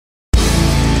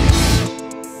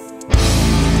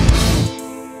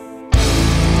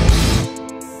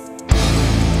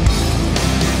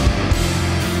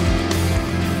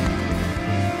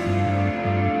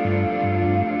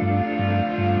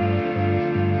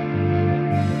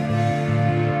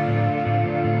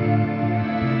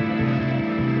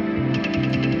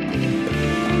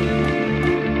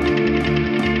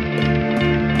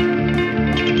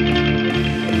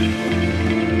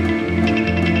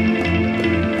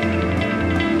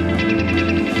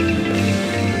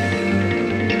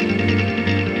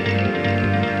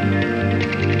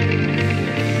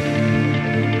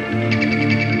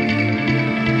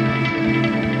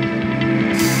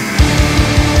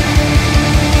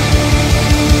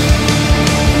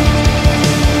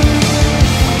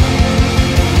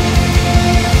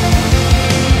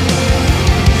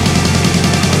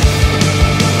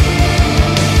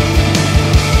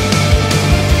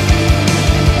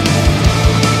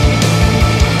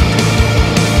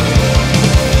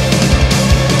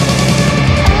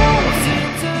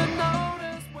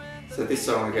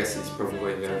guess it's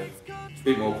probably a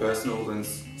bit more personal than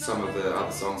some of the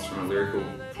other songs from a lyrical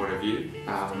point of view.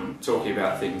 Talking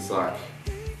about things like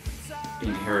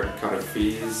inherent kind of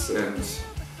fears and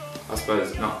I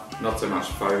suppose not so much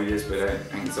phobias but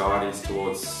anxieties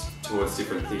towards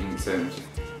different things, and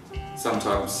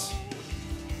sometimes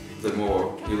the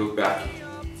more you look back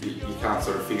you can't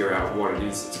sort of figure out what it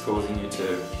is that's causing you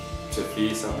to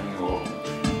fear something, or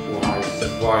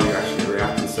why you actually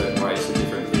react in certain ways to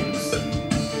different things.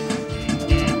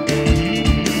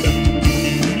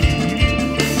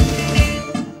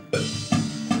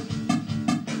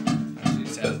 Actually, it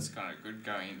sounds kind of good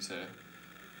going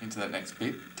into that next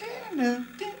bit.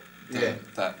 Yeah.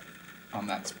 That on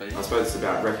that speed. I suppose it's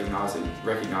about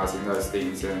recognising those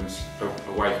things and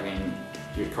awakening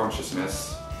your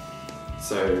consciousness,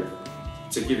 so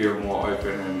to give you a more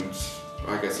open and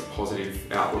I guess a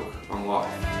positive outlook on life.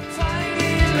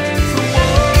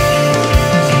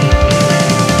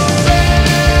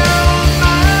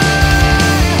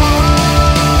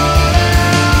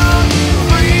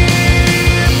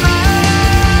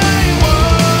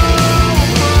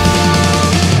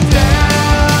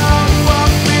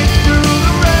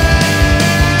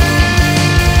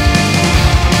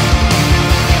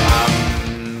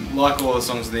 Like all the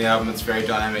songs on the album, it's very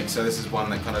dynamic, so this is one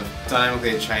that kind of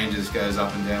dynamically it changes, goes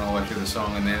up and down all the way through the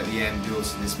song, and then at the end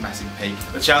builds to this massive peak.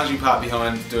 The challenging part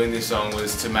behind doing this song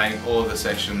was to make all of the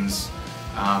sections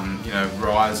you know,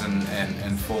 rise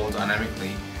and fall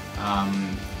dynamically,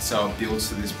 so it builds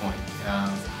to this point.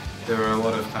 There were a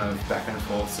lot of kind of back and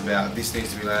forths about this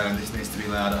needs to be louder, this needs to be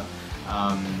louder,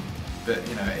 but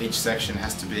you know, each section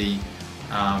has to be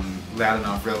loud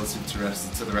enough relative to the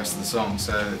rest of the song,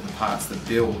 so the parts that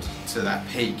build to that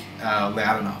peak are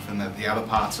loud enough, and that the other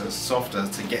parts are softer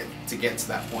to get to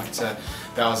that point. So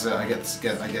that was, I guess,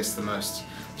 the most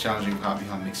challenging part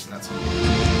behind mixing that song.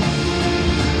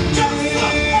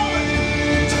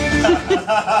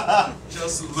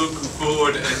 Just look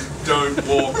forward and don't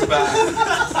walk back.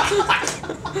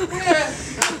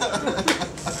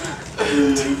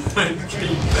 Don't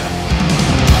keep back.